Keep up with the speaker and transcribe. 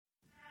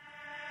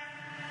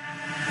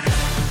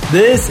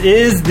This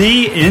is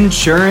the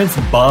Insurance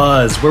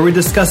Buzz, where we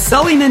discuss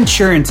selling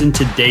insurance in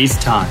today's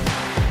time,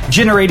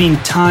 generating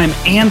time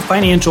and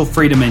financial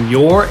freedom in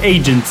your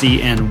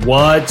agency, and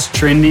what's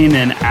trending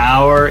in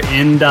our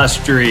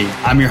industry.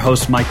 I'm your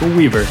host, Michael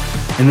Weaver,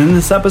 and in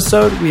this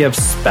episode, we have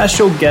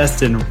special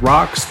guest and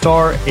rock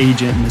star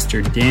agent,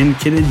 Mr. Dan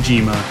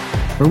Kitajima,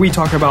 where we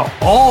talk about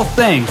all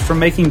things from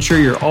making sure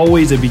you're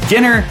always a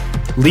beginner,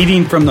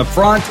 leading from the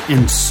front,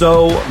 and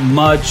so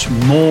much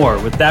more.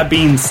 With that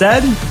being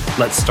said,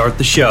 let's start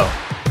the show.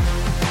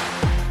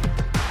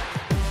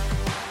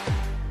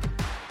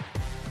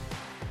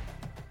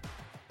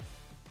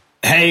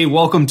 Hey,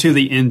 welcome to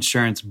the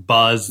Insurance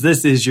Buzz.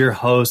 This is your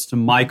host,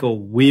 Michael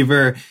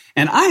Weaver,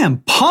 and I am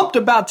pumped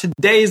about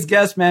today's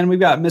guest, man. We've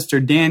got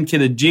Mr. Dan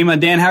Kitajima.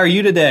 Dan, how are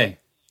you today?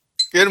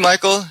 Good,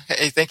 Michael.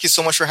 Hey, thank you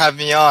so much for having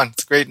me on.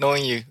 It's great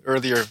knowing you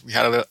earlier. We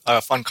had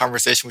a fun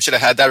conversation. We should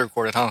have had that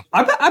recorded, huh?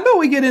 I bet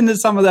we get into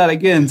some of that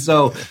again.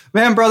 So,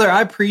 man, brother,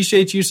 I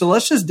appreciate you. So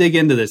let's just dig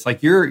into this.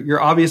 Like,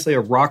 you're obviously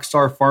a rock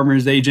star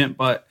farmer's agent,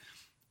 but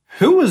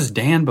who was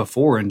Dan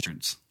before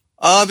insurance?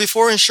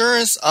 Before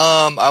insurance,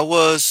 I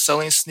was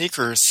selling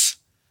sneakers.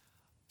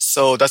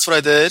 So that's what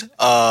I did.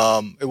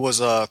 It was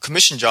a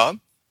commission job.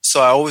 So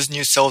I always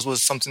knew sales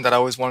was something that I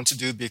always wanted to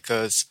do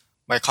because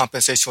my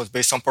compensation was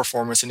based on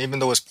performance. And even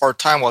though it was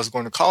part-time while I was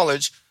going to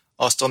college,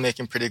 I was still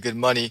making pretty good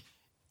money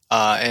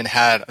and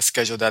had a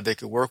schedule that they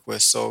could work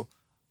with. So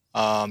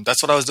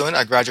that's what I was doing.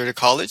 I graduated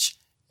college,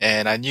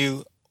 and I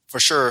knew for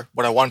sure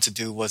what I wanted to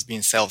do was be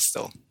in sales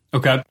still.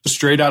 Okay.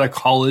 Straight out of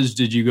college,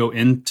 did you go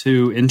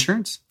into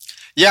insurance?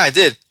 Yeah, I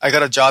did. I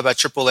got a job at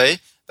AAA.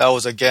 That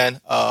was,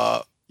 again,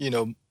 an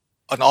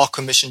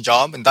all-commission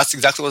job, and that's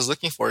exactly what I was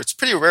looking for. It's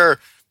pretty rare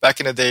back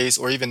in the days,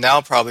 or even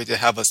now probably, to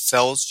have a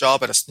sales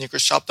job at a sneaker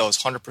shop that was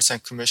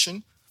 100%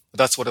 commission. But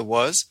that's what it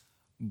was.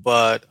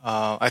 But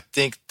I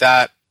think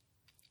that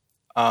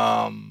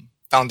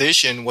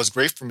foundation was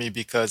great for me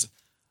because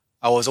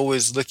I was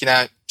always looking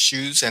at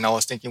shoes and I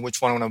was thinking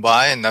which one I want to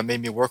buy, and that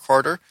made me work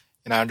harder.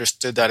 And I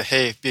understood that,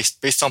 hey,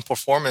 based on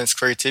performance,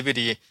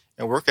 creativity,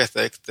 and work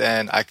ethic,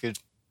 then I could,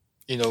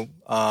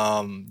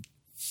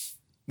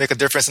 make a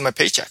difference in my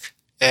paycheck.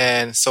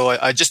 And so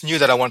I just knew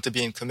that I wanted to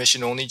be in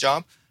commission-only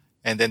job.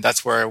 And then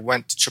that's where I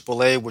went to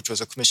AAA, which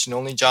was a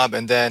commission-only job.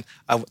 And then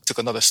I took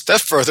another step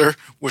further,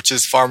 which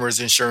is Farmers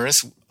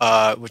Insurance,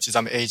 which is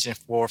I'm an agent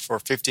for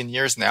 15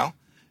 years now.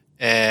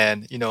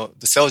 And, the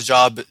sales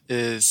job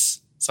is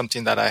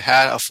something that I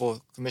had, a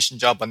full commission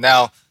job. But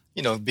now,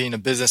 being a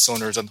business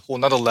owner is a whole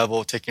nother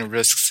level, taking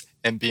risks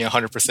and being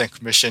 100%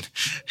 commission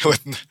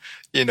with,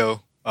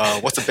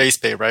 what's the base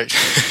pay, right?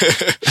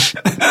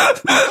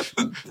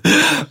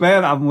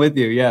 Man, I'm with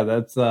you. Yeah,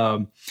 that's,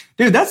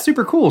 dude, that's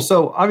super cool.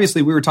 So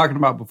obviously we were talking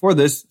about before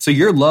this. So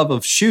your love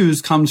of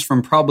shoes comes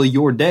from probably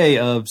your day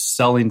of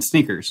selling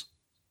sneakers.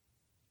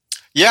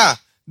 Yeah,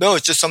 no,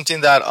 it's just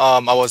something that, I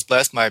was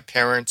blessed. My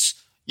parents,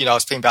 I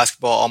was playing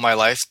basketball all my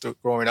life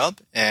growing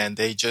up, and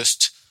they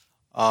just,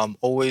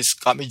 always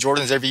got me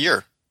Jordans every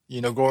year,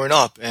 growing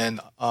up. And,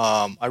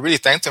 I really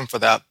thanked them for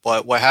that.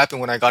 But what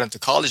happened when I got into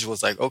college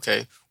was like,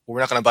 okay, well, we're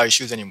not going to buy you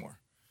shoes anymore.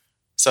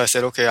 So I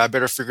said, okay, I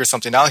better figure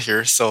something out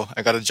here. So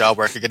I got a job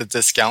where I could get a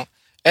discount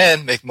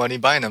and make money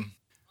buying them.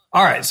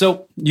 All right.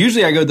 So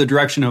usually I go the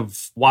direction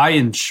of why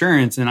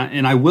insurance.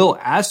 And I will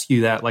ask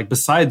you that, like,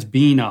 besides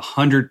being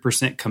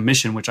 100%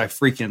 commission, which I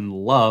freaking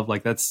love,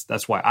 like that's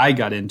why I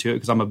got into it,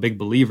 because I'm a big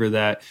believer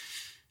that,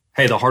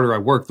 hey, the harder I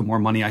work, the more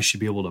money I should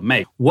be able to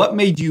make. What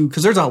made you,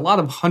 because there's a lot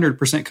of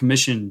 100%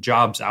 commission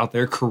jobs out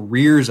there,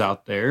 careers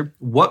out there.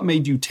 What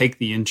made you take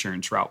the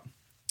insurance route?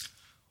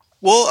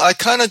 Well, I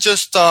kind of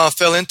just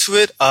fell into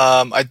it.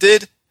 I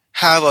did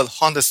have a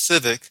Honda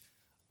Civic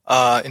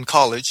in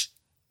college,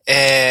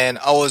 and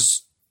I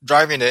was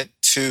driving it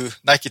to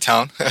Nike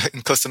Town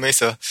in Costa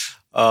Mesa,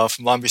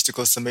 from Long Beach to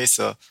Costa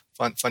Mesa.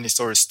 Funny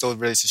story, still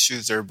related to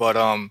shoes there. But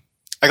I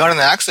got in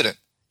an accident.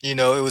 It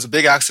was a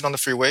big accident on the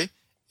freeway,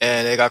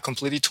 and it got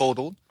completely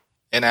totaled.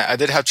 And I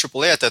did have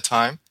AAA at that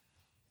time.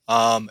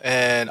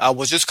 And I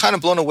was just kind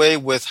of blown away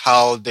with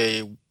how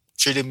they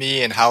treated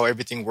me and how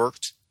everything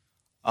worked.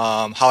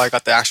 How I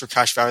got the actual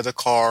cash value of the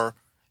car,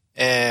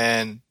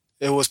 and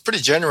it was pretty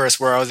generous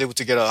where I was able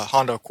to get a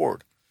Honda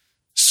Accord.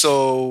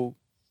 So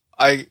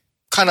I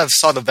kind of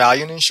saw the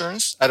value in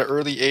insurance at an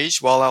early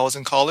age while I was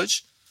in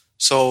college.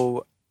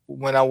 So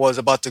when I was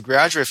about to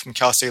graduate from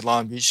Cal State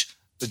Long Beach,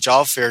 the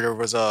job fair, there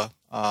was a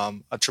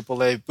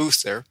AAA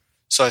booth there.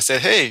 So I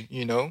said, hey,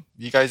 you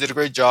guys did a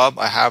great job.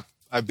 I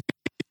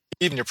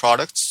believe in your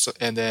products.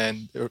 And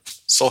then it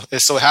so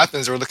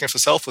happens they were looking for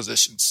sales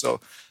positions.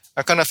 So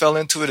I kind of fell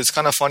into it. It's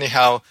kind of funny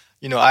how,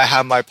 I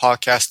have my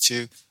podcast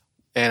too,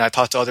 and I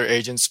talk to other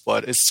agents,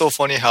 but it's so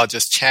funny how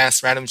just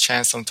random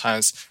chance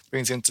sometimes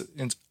brings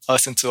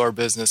us into our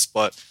business,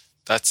 but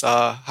that's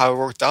how it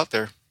worked out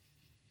there.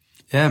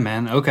 Yeah,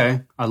 man.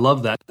 Okay. I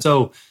love that.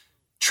 So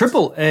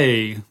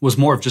AAA was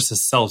more of just a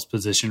sales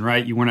position,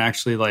 right? You weren't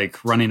actually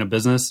like running a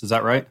business. Is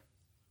that right?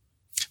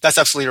 That's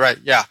absolutely right.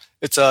 Yeah.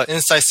 It's an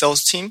inside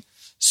sales team.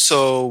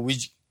 So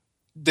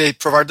they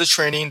provided the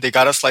training, they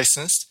got us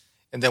licensed,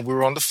 And then we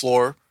were on the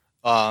floor,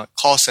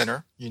 call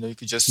center. You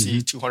could just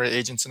see 200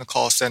 agents in the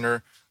call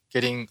center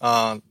getting,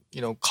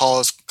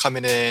 calls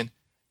coming in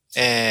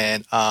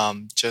and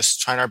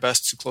just trying our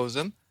best to close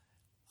them.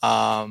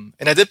 And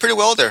I did pretty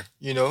well there.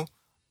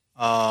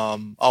 I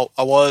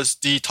was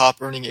the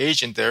top earning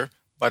agent there.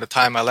 By the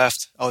time I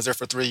left, I was there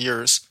for 3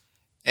 years.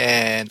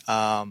 And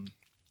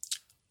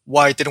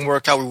why it didn't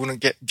work out, we wouldn't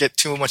get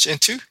too much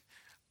into.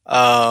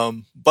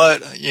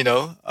 But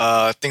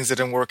things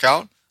didn't work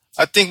out.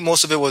 I think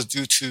most of it was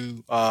due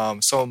to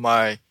some of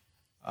my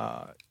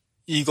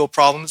ego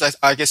problems,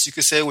 I guess you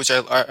could say, which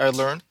I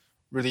learned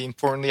really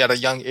importantly at a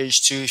young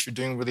age too. If you're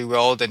doing really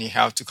well, then you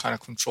have to kind of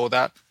control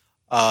that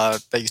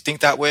you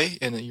think that way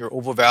and you're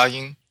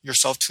overvaluing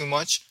yourself too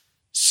much.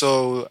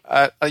 So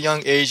at a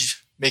young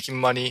age, making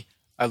money,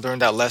 I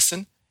learned that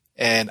lesson.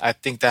 And I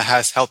think that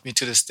has helped me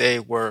to this day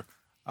where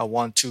I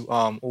want to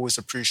always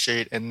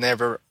appreciate and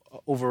never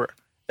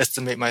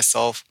overestimate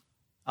myself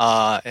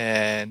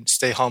and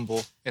stay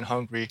humble and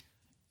hungry.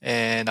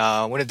 And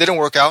when it didn't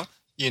work out,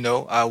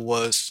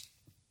 I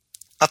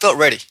felt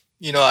ready.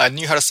 I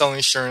knew how to sell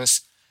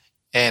insurance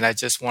and I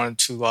just wanted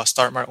to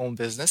start my own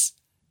business.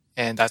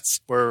 And that's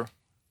where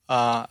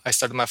I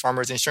started my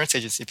farmers insurance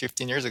agency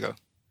 15 years ago.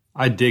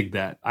 I dig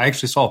that. I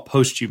actually saw a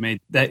post you made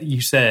that you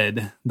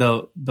said,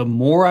 the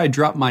more I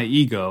drop my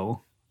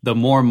ego, the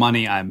more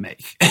money I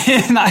make.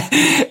 and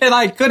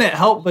I couldn't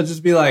help but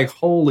just be like,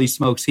 holy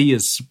smokes, he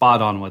is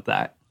spot on with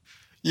that.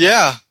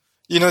 Yeah.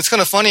 It's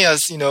kind of funny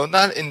as,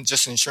 not in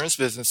just insurance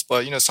business,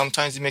 but,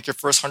 sometimes you make your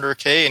first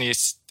 100K and you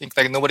think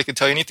like nobody can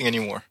tell you anything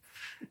anymore,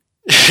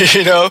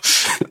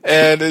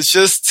 and it's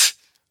just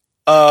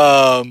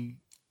a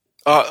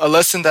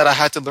lesson that I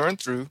had to learn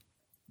through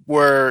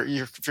where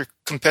if you're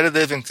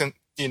competitive and,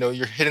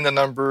 you're hitting the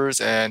numbers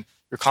and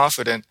you're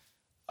confident,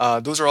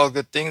 those are all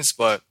good things.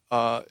 But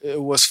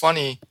it was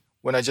funny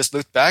when I just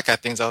looked back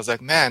at things, I was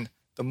like, man,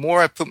 the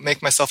more I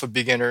make myself a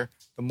beginner,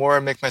 the more I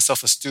make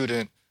myself a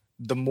student,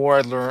 the more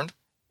I learned.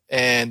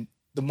 And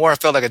the more I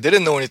felt like I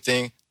didn't know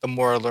anything, the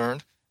more I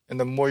learned. And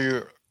the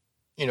more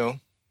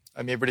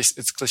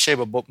it's cliche,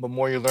 but the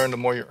more you learn, the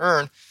more you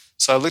earn.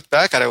 So I looked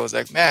back at it, I was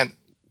like, man,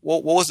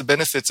 what was the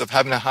benefits of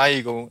having a high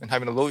ego and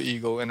having a low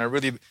ego? And I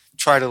really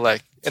try to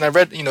and I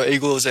read,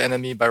 Ego is the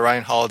Enemy by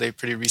Ryan Holiday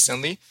pretty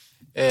recently.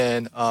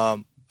 And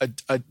I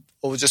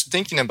was just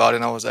thinking about it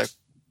and I was like,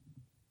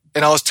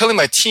 and I was telling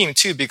my team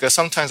too, because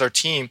sometimes our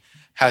team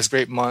has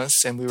great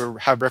months and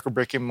have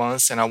record-breaking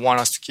months and I want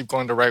us to keep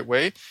going the right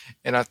way.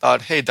 And I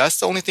thought, hey, that's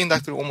the only thing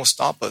that could almost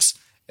stop us.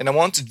 And I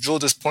wanted to drill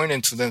this point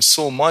into them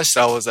so much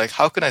that I was like,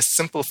 how can I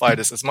simplify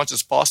this as much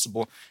as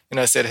possible? And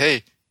I said,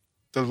 hey,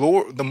 the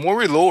more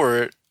we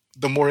lower it,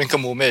 the more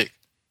income we'll make.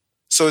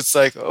 So it's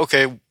like,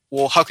 okay,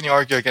 well, how can you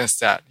argue against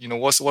that?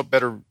 What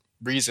better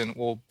reason?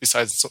 Well,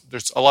 besides,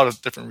 there's a lot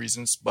of different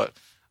reasons, but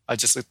I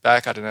just looked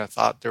back at it and I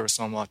thought there was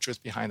some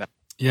truth behind that.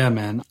 Yeah,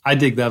 man. I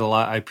dig that a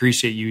lot. I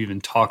appreciate you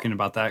even talking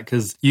about that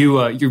because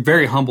you're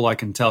very humble. I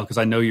can tell because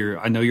I know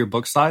your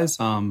book size.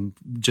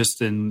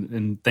 Just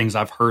in things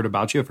I've heard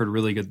about you, I've heard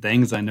really good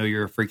things. I know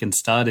you're a freaking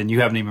stud, and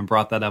you haven't even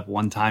brought that up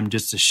one time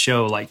just to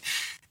show like.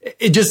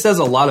 It just says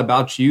a lot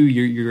about you.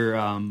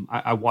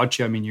 I watch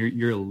you. I mean,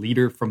 you're a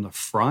leader from the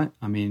front.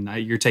 I mean,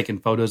 you're taking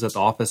photos at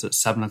the office at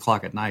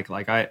 7:00 at night.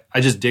 Like I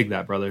just dig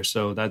that, brother.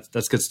 So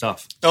that's good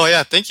stuff. Oh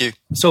yeah. Thank you.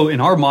 So in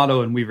our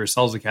motto in Weaver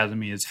Sales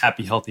Academy is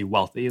happy, healthy,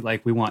 wealthy.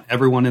 Like we want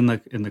everyone in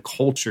the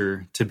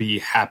culture to be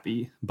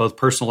happy, both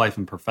personal life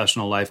and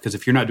professional life. Because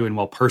if you're not doing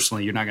well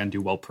personally, you're not going to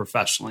do well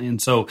professionally.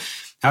 And so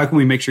how can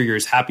we make sure you're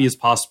as happy as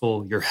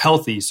possible? You're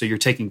healthy. So you're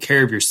taking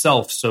care of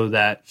yourself so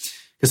that,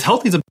 because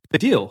healthy is a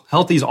big deal.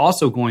 Healthy is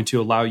also going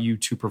to allow you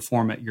to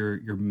perform at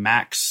your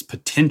max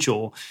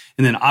potential.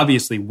 And then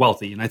obviously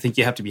wealthy. And I think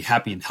you have to be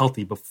happy and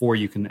healthy before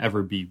you can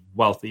ever be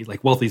wealthy.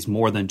 Like wealthy is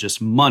more than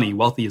just money.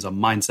 Wealthy is a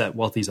mindset.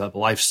 Wealthy is a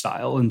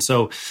lifestyle. And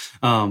so,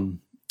 and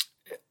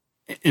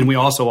we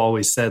also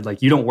always said,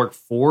 like, you don't work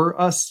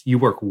for us, you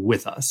work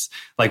with us.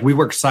 Like we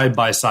work side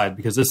by side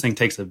because this thing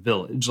takes a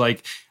village.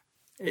 Like,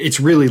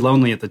 it's really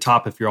lonely at the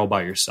top if you're all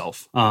by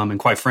yourself. And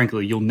quite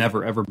frankly, you'll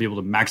never, ever be able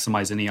to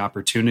maximize any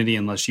opportunity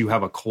unless you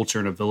have a culture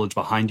and a village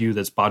behind you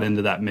that's bought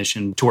into that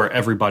mission to where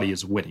everybody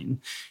is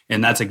winning.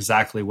 And that's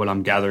exactly what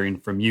I'm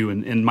gathering from you.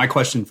 And my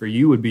question for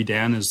you would be,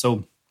 Dan, is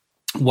so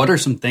what are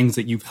some things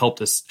that you've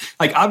helped us?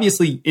 Like,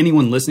 obviously,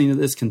 anyone listening to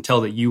this can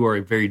tell that you are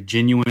a very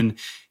genuine,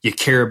 you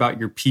care about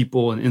your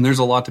people, and there's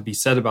a lot to be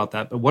said about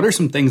that. But what are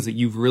some things that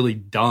you've really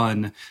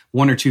done,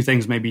 one or two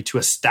things maybe, to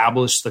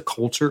establish the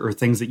culture or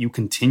things that you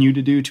continue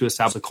to do to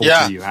establish the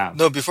culture you have?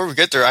 No, before we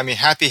get there, I mean,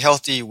 happy,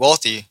 healthy,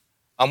 wealthy.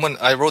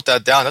 I wrote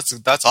that down.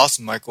 That's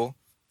awesome, Michael.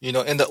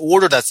 In the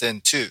order that's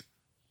in too.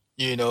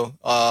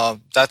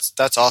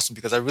 That's awesome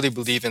because I really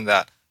believe in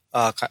that.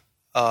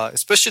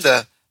 Especially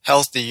the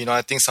healthy,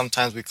 I think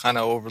sometimes we kind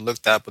of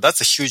overlook that, but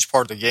that's a huge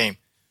part of the game,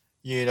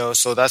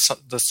 so that's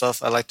the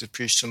stuff I like to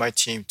preach to my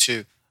team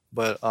too.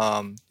 But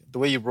the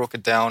way you broke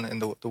it down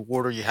and the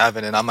order you have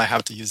it in, I might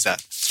have to use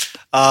that.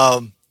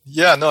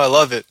 Yeah, no, I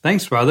love it.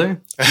 Thanks,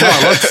 brother.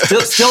 No,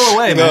 still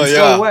away, man. No,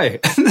 Still yeah. away.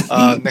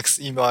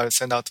 Next email I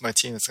send out to my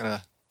team is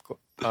gonna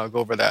go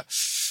over that.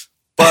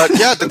 But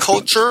yeah, the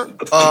culture.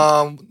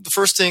 The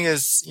first thing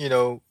is,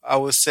 I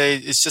would say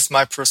it's just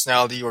my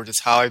personality or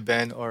just how I've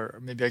been, or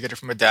maybe I get it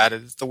from my dad.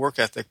 It's the work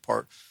ethic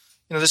part.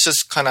 That's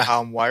just kind of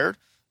how I'm wired.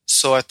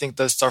 So I think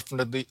that start from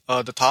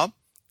the top.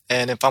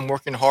 And if I'm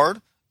working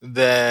hard,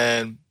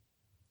 then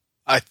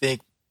I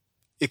think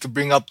it could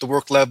bring up the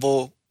work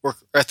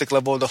ethic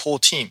level of the whole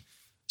team.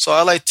 So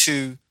I like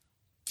to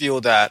feel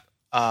that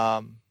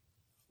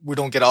we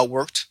don't get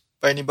outworked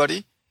by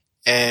anybody,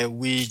 and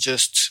we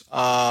just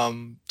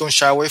don't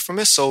shy away from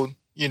it. So,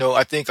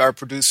 I think our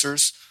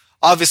producers,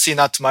 obviously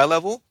not to my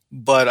level,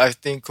 but I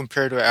think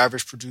compared to an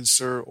average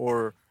producer,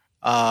 or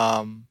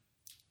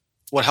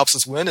what helps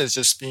us win is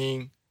just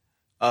being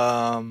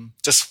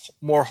just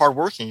more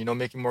hardworking,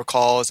 making more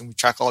calls, and we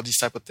track all these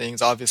type of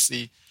things,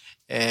 obviously.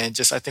 And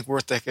just, I think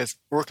work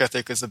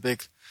ethic is a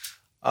big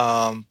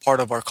part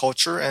of our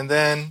culture. And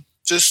then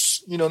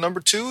just, number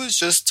 2 is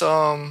just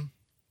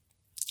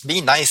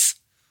being nice.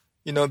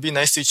 Be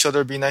nice to each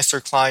other, be nice to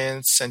our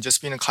clients, and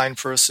just being a kind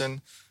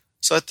person.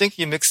 So I think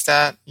you mix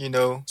that.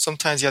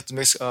 Sometimes you have to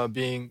mix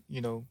being,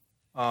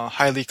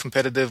 highly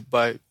competitive,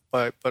 but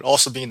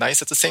also being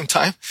nice at the same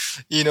time.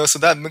 So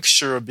that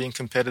mixture of being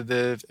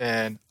competitive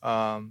and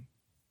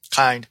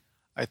kind,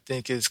 I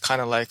think, is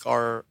kind of like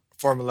our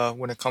formula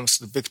when it comes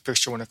to the big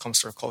picture, when it comes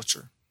to our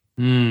culture.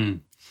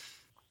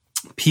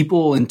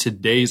 People in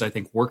today's, I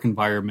think, work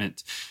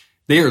environment,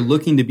 they are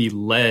looking to be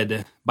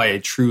led by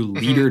a true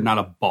leader, not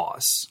a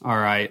boss. All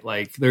right.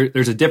 Like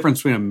there's a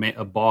difference between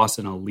a boss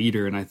and a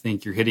leader. And I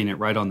think you're hitting it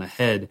right on the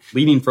head,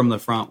 leading from the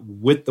front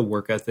with the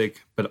work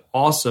ethic, but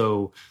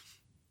also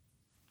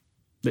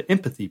the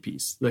empathy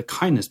piece, the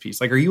kindness piece.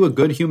 Like, are you a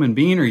good human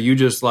being, or are you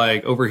just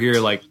like over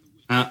here, like,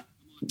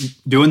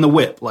 doing the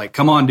whip, like,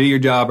 come on, do your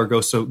job, or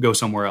go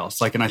somewhere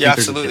else. Like, and I think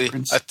absolutely. There's a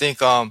difference.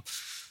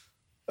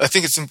 I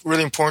think it's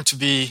really important to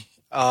be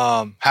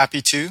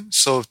happy too.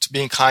 So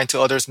being kind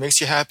to others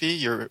makes you happy.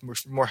 You're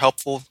more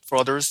helpful for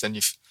others, and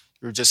you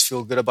just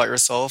feel good about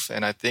yourself.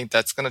 And I think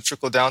that's going to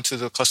trickle down to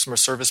the customer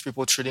service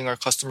people treating our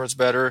customers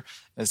better.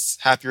 As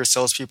happier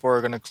salespeople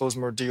are going to close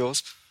more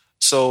deals.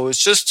 So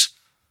it's just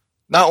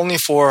not only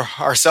for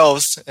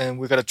ourselves, and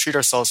we got to treat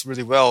ourselves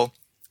really well.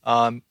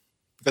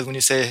 Because when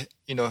you say,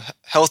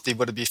 healthy,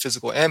 but it be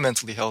physical and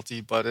mentally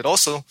healthy, but it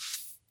also,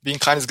 being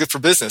kind is good for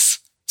business.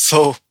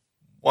 So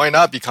why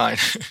not be kind?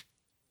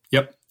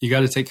 Yep. You got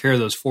to take care of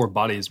those 4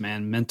 bodies,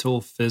 man: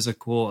 mental,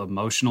 physical,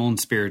 emotional, and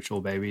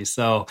spiritual, baby.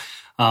 So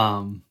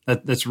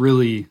that's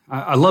really,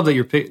 I love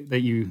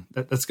that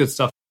that's good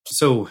stuff.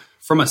 So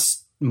from a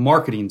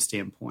marketing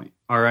standpoint,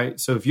 all right.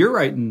 So if you're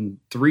writing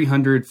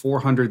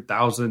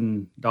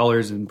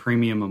 $300,000-$400,000 in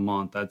premium a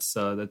month, that's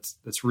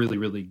really,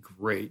 really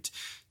great.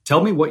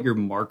 Tell me what your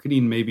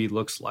marketing maybe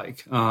looks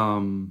like.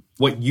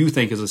 What you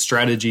think is a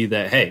strategy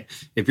that, hey,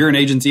 if you're an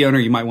agency owner,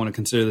 you might want to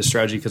consider this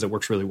strategy because it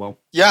works really well.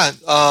 Yeah.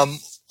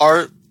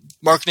 Our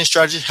marketing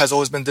strategy has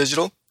always been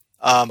digital.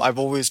 I've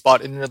always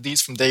bought internet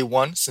leads from day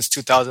one, since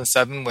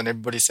 2007, when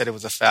everybody said it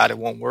was a fad, it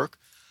won't work.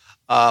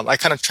 I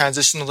kind of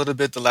transitioned a little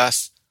bit the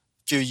last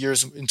few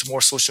years into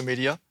more social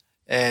media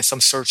and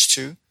some search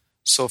too.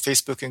 So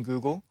Facebook and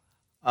Google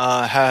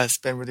has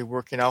been really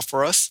working out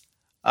for us.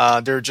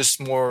 They're just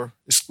more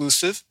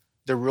exclusive.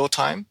 They're real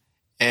time.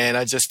 And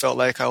I just felt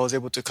like I was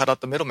able to cut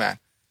out the middleman.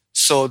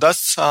 So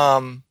that's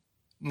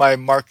my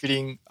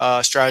marketing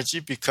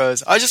strategy,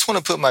 because I just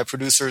want to put my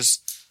producers,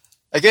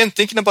 again,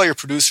 thinking about your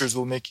producers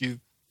will make you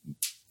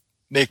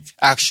make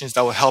actions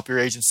that will help your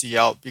agency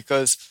out.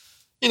 Because,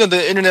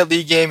 the internet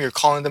lead game, you're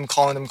calling them,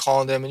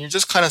 and you're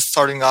just kind of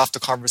starting off the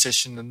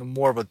conversation in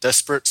more of a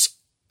desperate,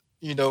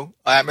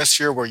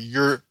 atmosphere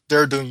where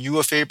they're doing you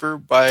a favor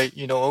by,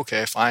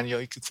 okay, fine,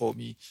 you could quote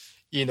me,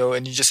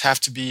 and you just have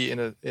to be in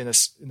a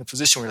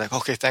position where you're like,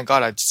 okay, thank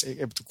God I'm just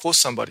able to quote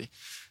somebody.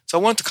 So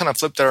I wanted to kind of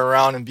flip that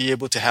around and be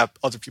able to have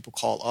other people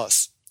call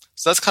us.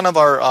 So that's kind of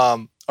our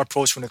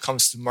approach when it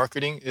comes to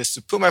marketing, is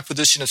to put my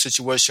position in a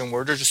situation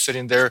where they're just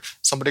sitting there,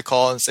 somebody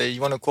call and say, you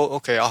want to quote?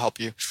 Okay, I'll help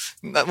you.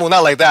 Well,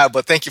 not like that,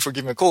 but thank you for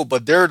giving me a quote.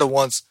 But they're the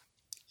ones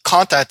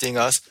contacting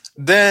us.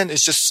 Then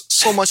it's just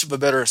so much of a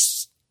better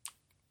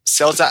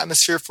sales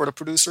atmosphere for the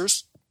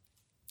producers.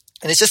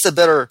 And it's just a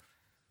better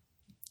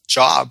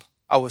job,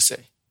 I would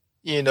say.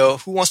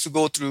 Who wants to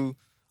go through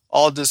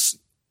all this,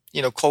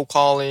 cold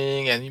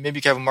calling, and maybe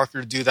you can have a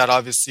marketer do that,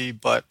 obviously,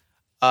 but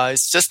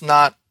it's just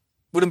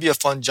wouldn't be a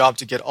fun job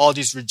to get all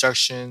these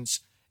rejections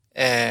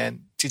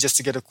and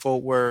to get a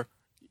quote where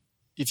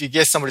if you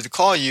get somebody to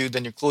call you,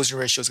 then your closing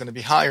ratio is going to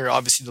be higher.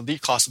 Obviously, the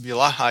lead cost will be a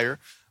lot higher,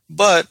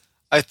 but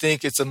I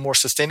think it's a more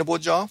sustainable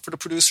job for the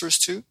producers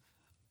too.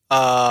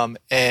 So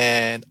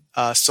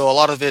a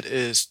lot of it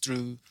is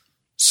through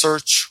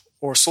search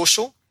or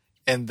social,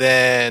 and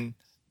then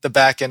the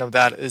back end of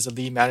that is a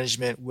lead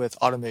management with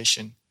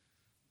automation.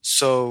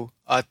 So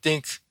I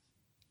think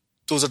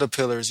those are the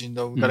pillars. We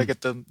got to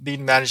get the lead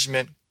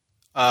management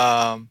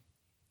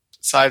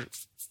side.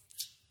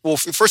 Well,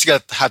 first you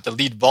got to have the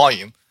lead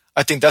volume.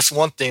 I think that's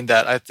one thing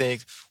that I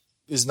think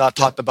is not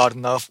talked about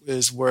enough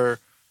is where,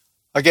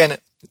 again,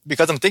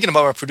 because I'm thinking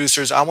about my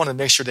producers, I want to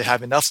make sure they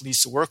have enough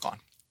leads to work on.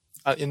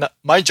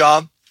 My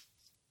job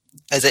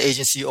as an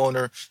agency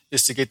owner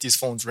is to get these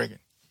phones ringing,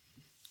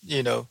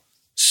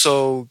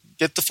 so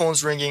get the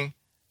phones ringing.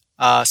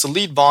 So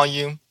lead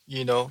volume,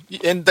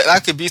 and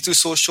that could be through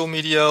social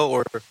media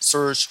or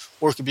search,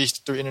 or it could be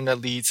through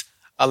internet leads.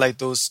 I like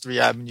those three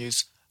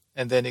avenues.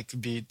 And then it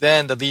could be,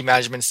 then the lead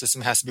management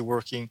system has to be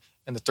working.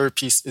 And the third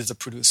piece is the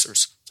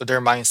producers. So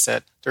their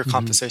mindset, their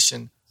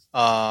compensation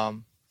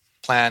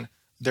plan,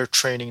 their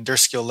training, their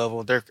skill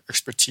level, their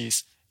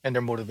expertise, and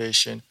their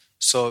motivation.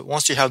 So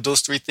once you have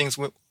those three things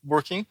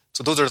working,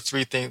 so those are the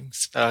three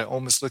things that I'm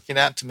almost looking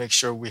at to make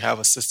sure we have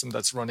a system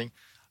that's running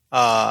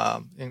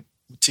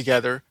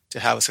together to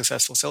have a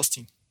successful sales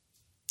team.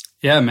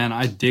 Yeah, man,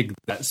 I dig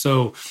that.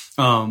 So,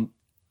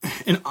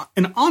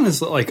 and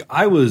honestly, like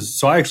I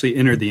actually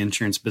entered the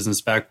insurance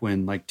business back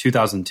when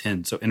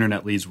 2010. So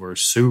internet leads were a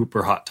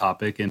super hot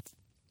topic, and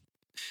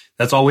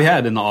that's all we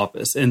had in the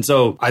office. And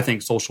so I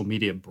think social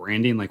media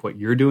branding, like what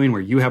you're doing,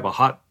 where you have a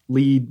hot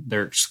lead,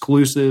 they're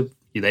exclusive,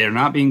 they are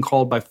not being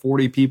called by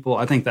 40 people.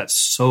 I think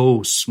that's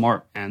so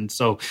smart. And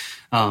so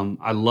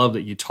I love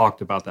that you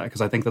talked about that,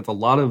 because I think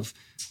that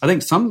I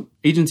think some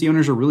agency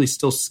owners are really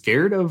still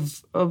scared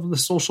of the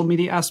social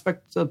media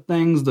aspect of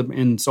things.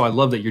 And so I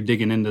love that you're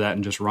digging into that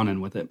and just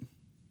running with it.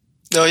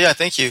 Oh, yeah.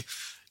 Thank you.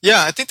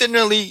 Yeah. I think the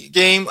internet lead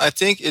game, I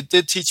think it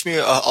did teach me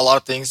a lot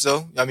of things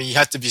though. I mean, you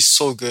have to be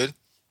so good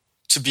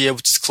to be able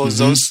to close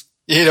those,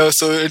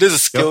 so it is a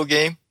skill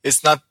game.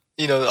 It's not,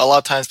 a lot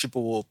of times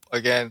people will,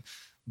 again,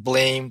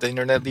 blame the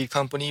internet lead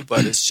company,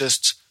 but it's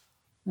just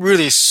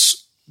really,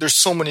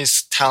 there's so many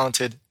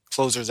talented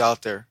closers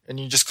out there, and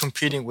you're just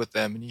competing with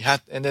them,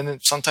 and then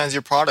sometimes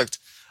your product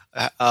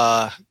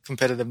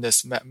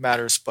competitiveness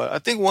matters. But I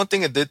think one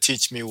thing it did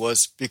teach me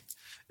is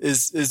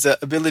the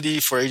ability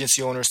for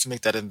agency owners to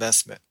make that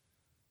investment.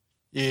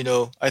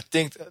 I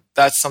think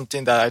that's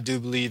something that I do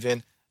believe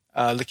in.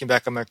 Looking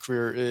back at my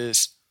career,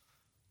 is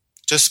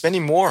just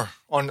spending more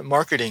on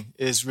marketing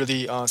is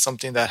really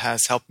something that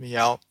has helped me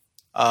out.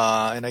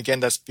 And again,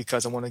 that's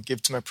because I want to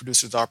give to my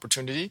producers the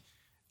opportunity.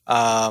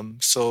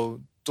 So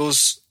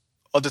those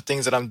other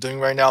things that I'm doing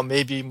right now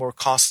may be more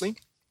costly.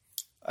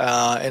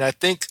 And I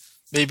think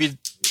maybe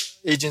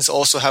agents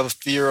also have a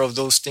fear of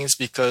those things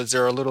because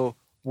they're a little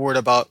worried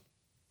about,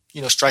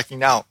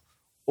 striking out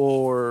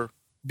or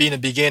being a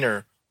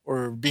beginner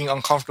or being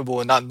uncomfortable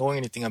and not knowing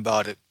anything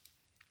about it.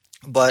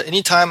 But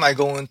anytime I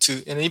go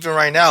into, and even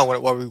right now,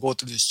 while we go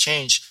through this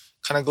change,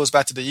 kind of goes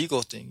back to the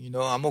ego thing.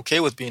 I'm okay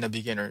with being a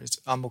beginner.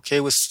 I'm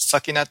okay with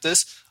sucking at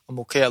this. I'm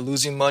okay at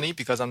losing money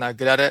because I'm not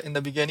good at it in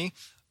the beginning.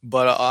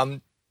 But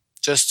I'm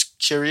just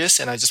curious,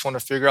 and I just want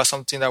to figure out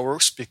something that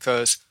works,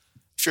 because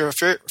if you're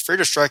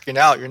afraid of striking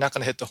out, you're not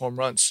going to hit the home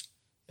runs.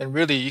 And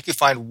really, you could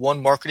find one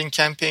marketing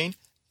campaign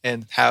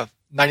and have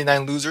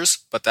 99 losers,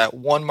 but that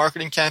one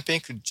marketing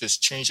campaign could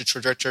just change the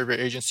trajectory of your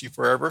agency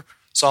forever.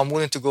 So I'm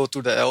willing to go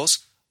through the L's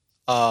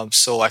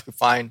so I could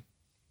find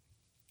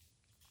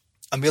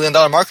 $1 million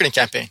marketing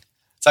campaign,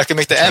 so I can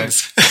make the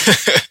M's.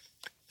 Right.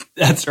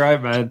 That's right,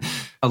 man.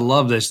 I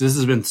love this. This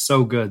has been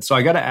so good. So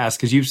I got to ask,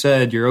 because you've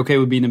said you're okay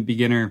with being a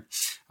beginner,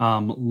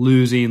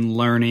 losing,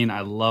 learning.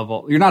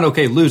 You're not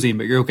okay losing,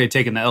 but you're okay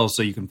taking the L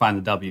so you can find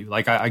the W.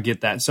 Like I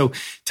get that. So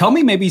tell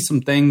me maybe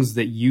some things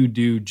that you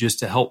do just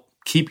to help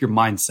keep your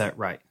mindset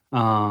right.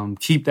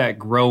 Keep that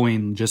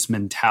growing just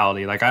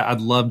mentality. Like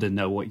I'd love to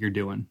know what you're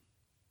doing.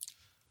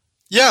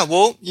 Yeah,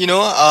 well,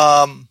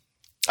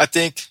 I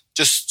think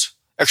just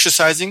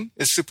exercising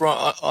is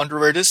super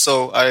underrated.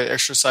 So I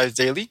exercise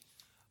daily.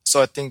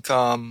 So I think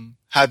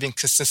having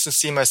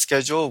consistency in my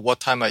schedule, what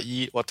time I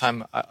eat, what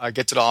time I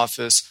get to the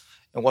office,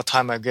 and what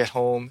time I get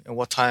home, and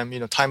what time,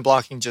 time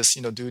blocking just,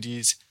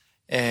 duties,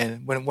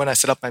 and when I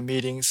set up my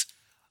meetings,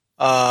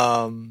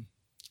 and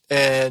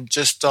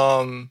just,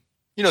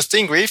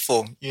 staying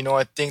grateful.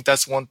 I think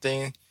that's one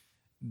thing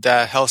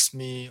that helps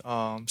me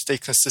stay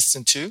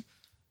consistent too,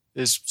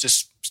 is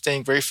just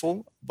staying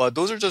grateful. But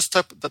those are just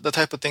the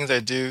type of things I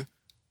do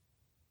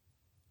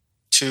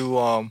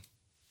to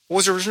what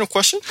was your original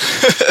question?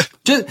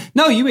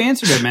 No, you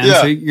answered it, man.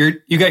 Yeah. So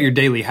you got your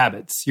daily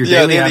habits. Your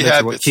daily habits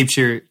are what keeps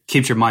your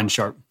mind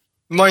sharp.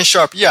 Mind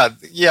sharp,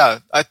 yeah.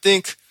 I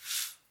think,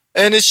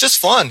 and it's just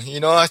fun.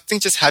 I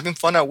think just having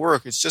fun at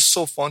work. It's just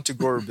so fun to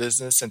grow your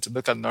business and to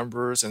look at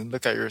numbers and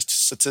look at your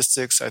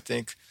statistics. I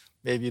think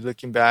maybe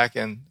looking back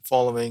and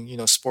following,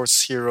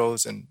 sports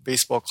heroes and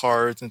baseball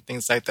cards and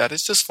things like that.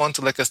 It's just fun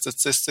to look at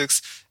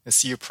statistics and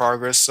see your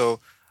progress. So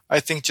I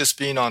think just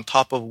being on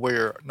top of where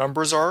your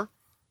numbers are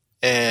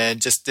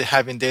and just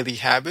having daily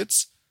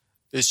habits,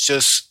 I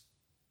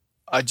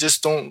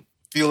just don't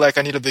feel like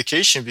I need a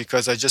vacation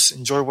because I just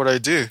enjoy what I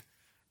do,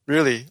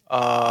 really.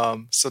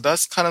 So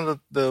that's kind of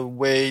the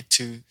way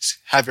to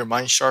have your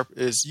mind sharp,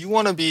 is you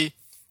want to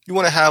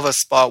have a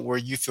spot where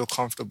you feel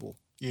comfortable,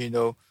 and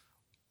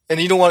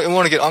you don't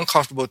want to get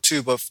uncomfortable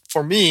too. But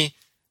for me,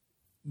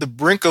 the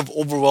brink of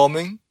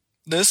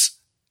overwhelmingness,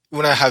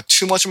 when I have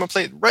too much on my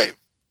plate, right,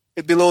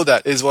 below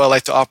that is what I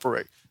like to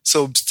operate.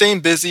 So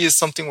staying busy is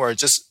something where I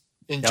just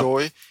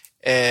enjoy,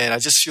 and I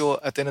just feel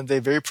at the end of the day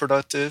very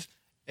productive,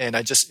 and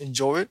I just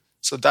enjoy it.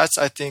 So that's,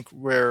 I think,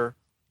 where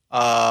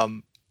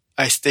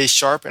I stay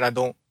sharp and I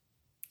don't,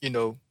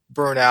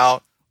 burn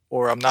out,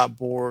 or I'm not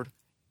bored.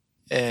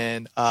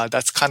 And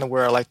that's kind of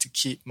where I like to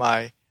keep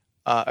my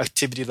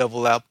activity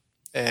level up,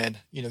 and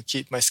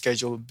keep my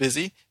schedule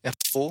busy and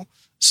full.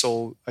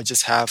 So I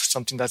just have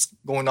something that's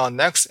going on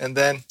next. And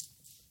then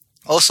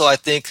also, I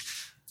think,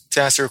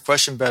 to answer your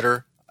question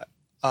better,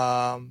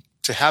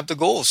 to have the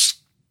goals.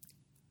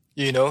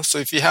 So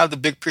if you have the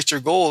big picture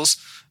goals,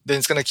 then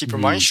it's going to keep your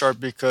mind sharp,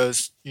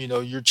 because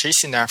you're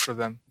chasing after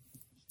them,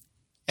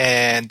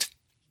 and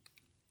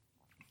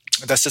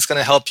that's just going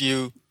to help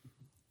you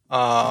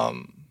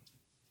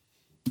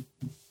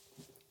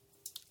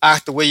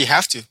act the way you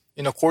have to,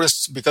 in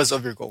accordance, because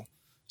of your goal.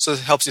 So it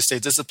helps you stay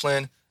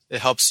disciplined.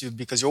 It helps you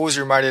because you're always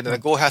reminded, and the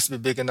goal has to be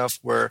big enough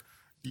where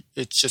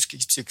it just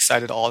keeps you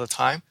excited all the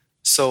time.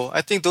 So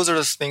I think those are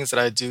the things that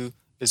I do,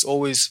 is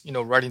always,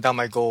 writing down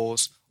my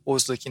goals,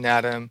 always looking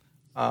at them,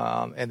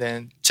 and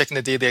then checking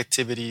the daily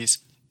activities,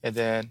 and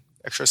then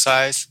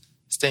exercise,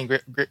 staying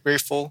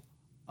grateful,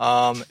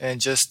 and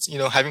just,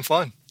 having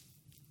fun.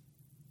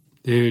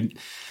 Dude,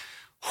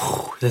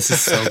 this is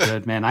so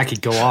good, man. I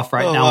could go off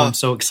right now. I'm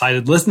so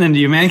excited listening to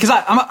you, man, because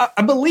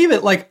I believe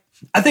it. Like,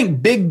 I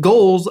think big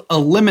goals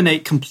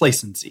eliminate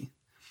complacency.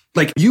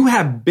 Like, you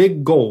have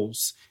big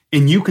goals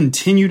and you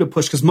continue to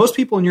push, because most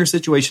people in your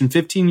situation,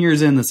 15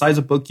 years in, the size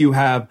of book you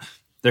have,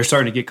 they're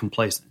starting to get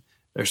complacent.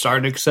 They're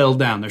starting to settle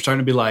down. They're starting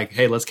to be like,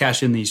 hey, let's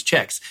cash in these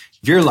checks.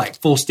 You're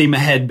like, full steam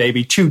ahead,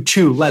 baby. Choo,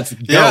 choo. Let's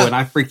go. Yeah. And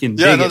I freaking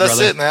dig it, that's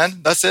brother. it, man.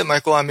 That's it,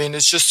 Michael. I mean,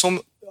 it's just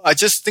I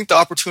just think the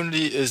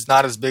opportunity is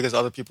not as big as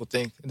other people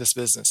think in this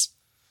business.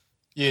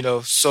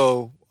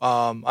 So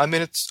I'm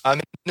in it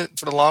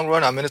for the long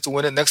run. I'm in it to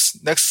win it.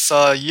 Next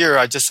year,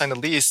 I just signed a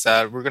lease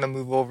that we're gonna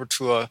move over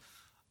to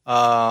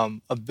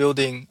a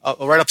building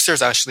right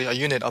upstairs, actually, a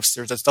unit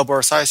upstairs that's double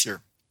our size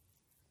here.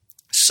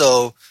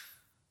 So,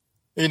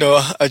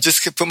 I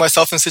just put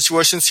myself in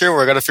situations here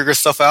where I got to figure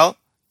stuff out.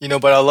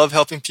 But I love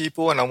helping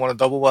people, and I want to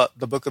double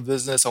the book of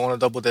business. I want to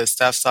double the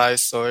staff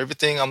size. So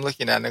everything I'm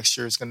looking at next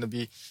year is going to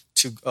be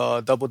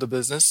to double the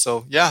business.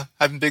 So yeah,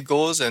 having big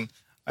goals, and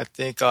I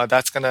think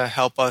that's going to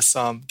help us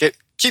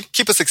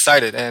keep us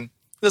excited, and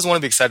we just want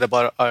to be excited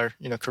about our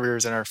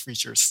careers and our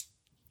futures.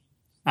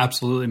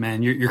 Absolutely,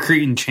 man. You're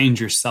creating change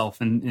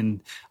yourself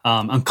in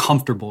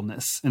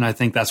uncomfortableness, and I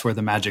think that's where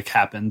the magic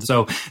happens.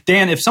 So,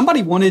 Dan, if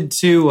somebody wanted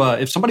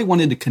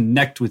to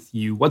connect with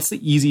you, what's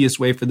the easiest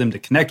way for them to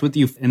connect with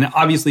you? And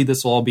obviously,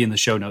 this will all be in the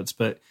show notes,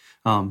 but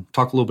talk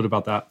a little bit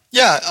about that.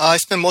 Yeah, I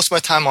spend most of my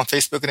time on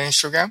Facebook and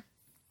Instagram.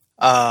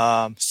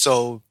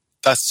 So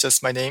that's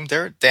just my name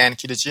there, Dan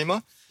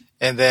Kitajima,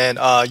 and then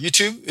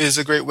YouTube is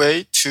a great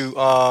way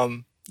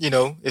to.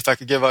 If I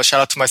could give a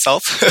shout out to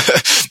myself,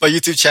 my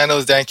YouTube channel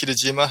is Dan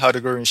Kitajima, How to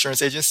Grow Your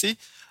Insurance Agency,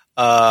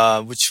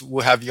 which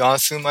we'll have you on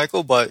soon,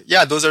 Michael. But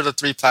yeah, those are the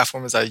three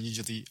platforms I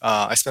usually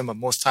I spend my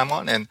most time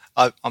on, and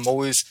I'm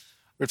always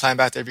replying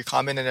back to every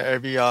comment and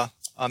every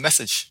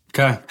message.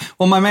 Okay.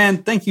 Well, my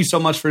man, thank you so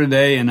much for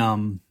today. And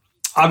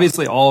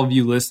obviously, all of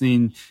you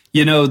listening,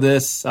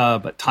 this,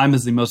 but time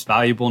is the most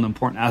valuable and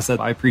important asset.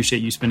 I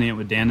appreciate you spending it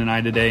with Dan and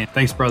I today.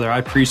 Thanks, brother. I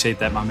appreciate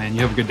that, my man.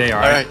 You have a good day. All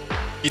right.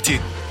 You too.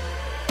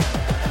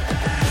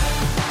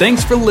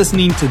 Thanks for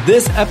listening to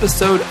this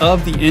episode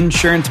of The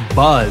Insurance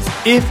Buzz.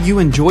 If you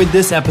enjoyed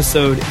this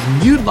episode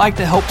and you'd like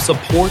to help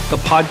support the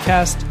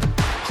podcast,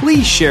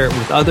 please share it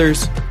with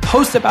others,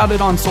 post about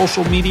it on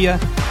social media,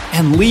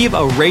 and leave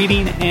a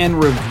rating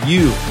and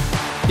review.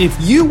 If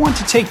you want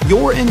to take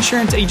your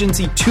insurance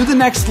agency to the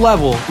next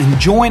level and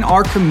join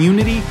our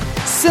community,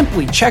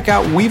 simply check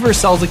out Weaver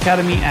Sales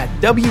Academy at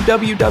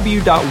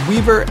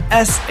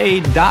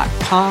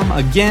www.weaversa.com.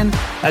 Again,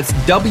 that's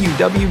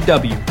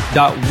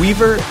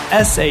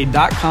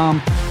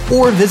www.weaversa.com,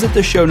 or visit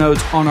the show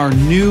notes on our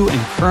new and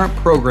current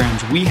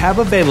programs we have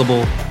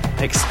available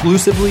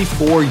exclusively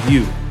for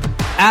you.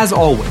 As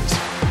always,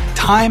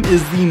 time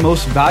is the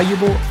most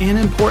valuable and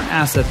important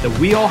asset that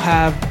we all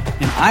have,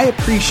 and I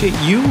appreciate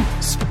you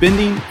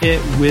spending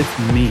it with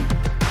me.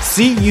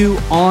 See you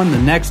on the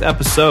next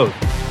episode.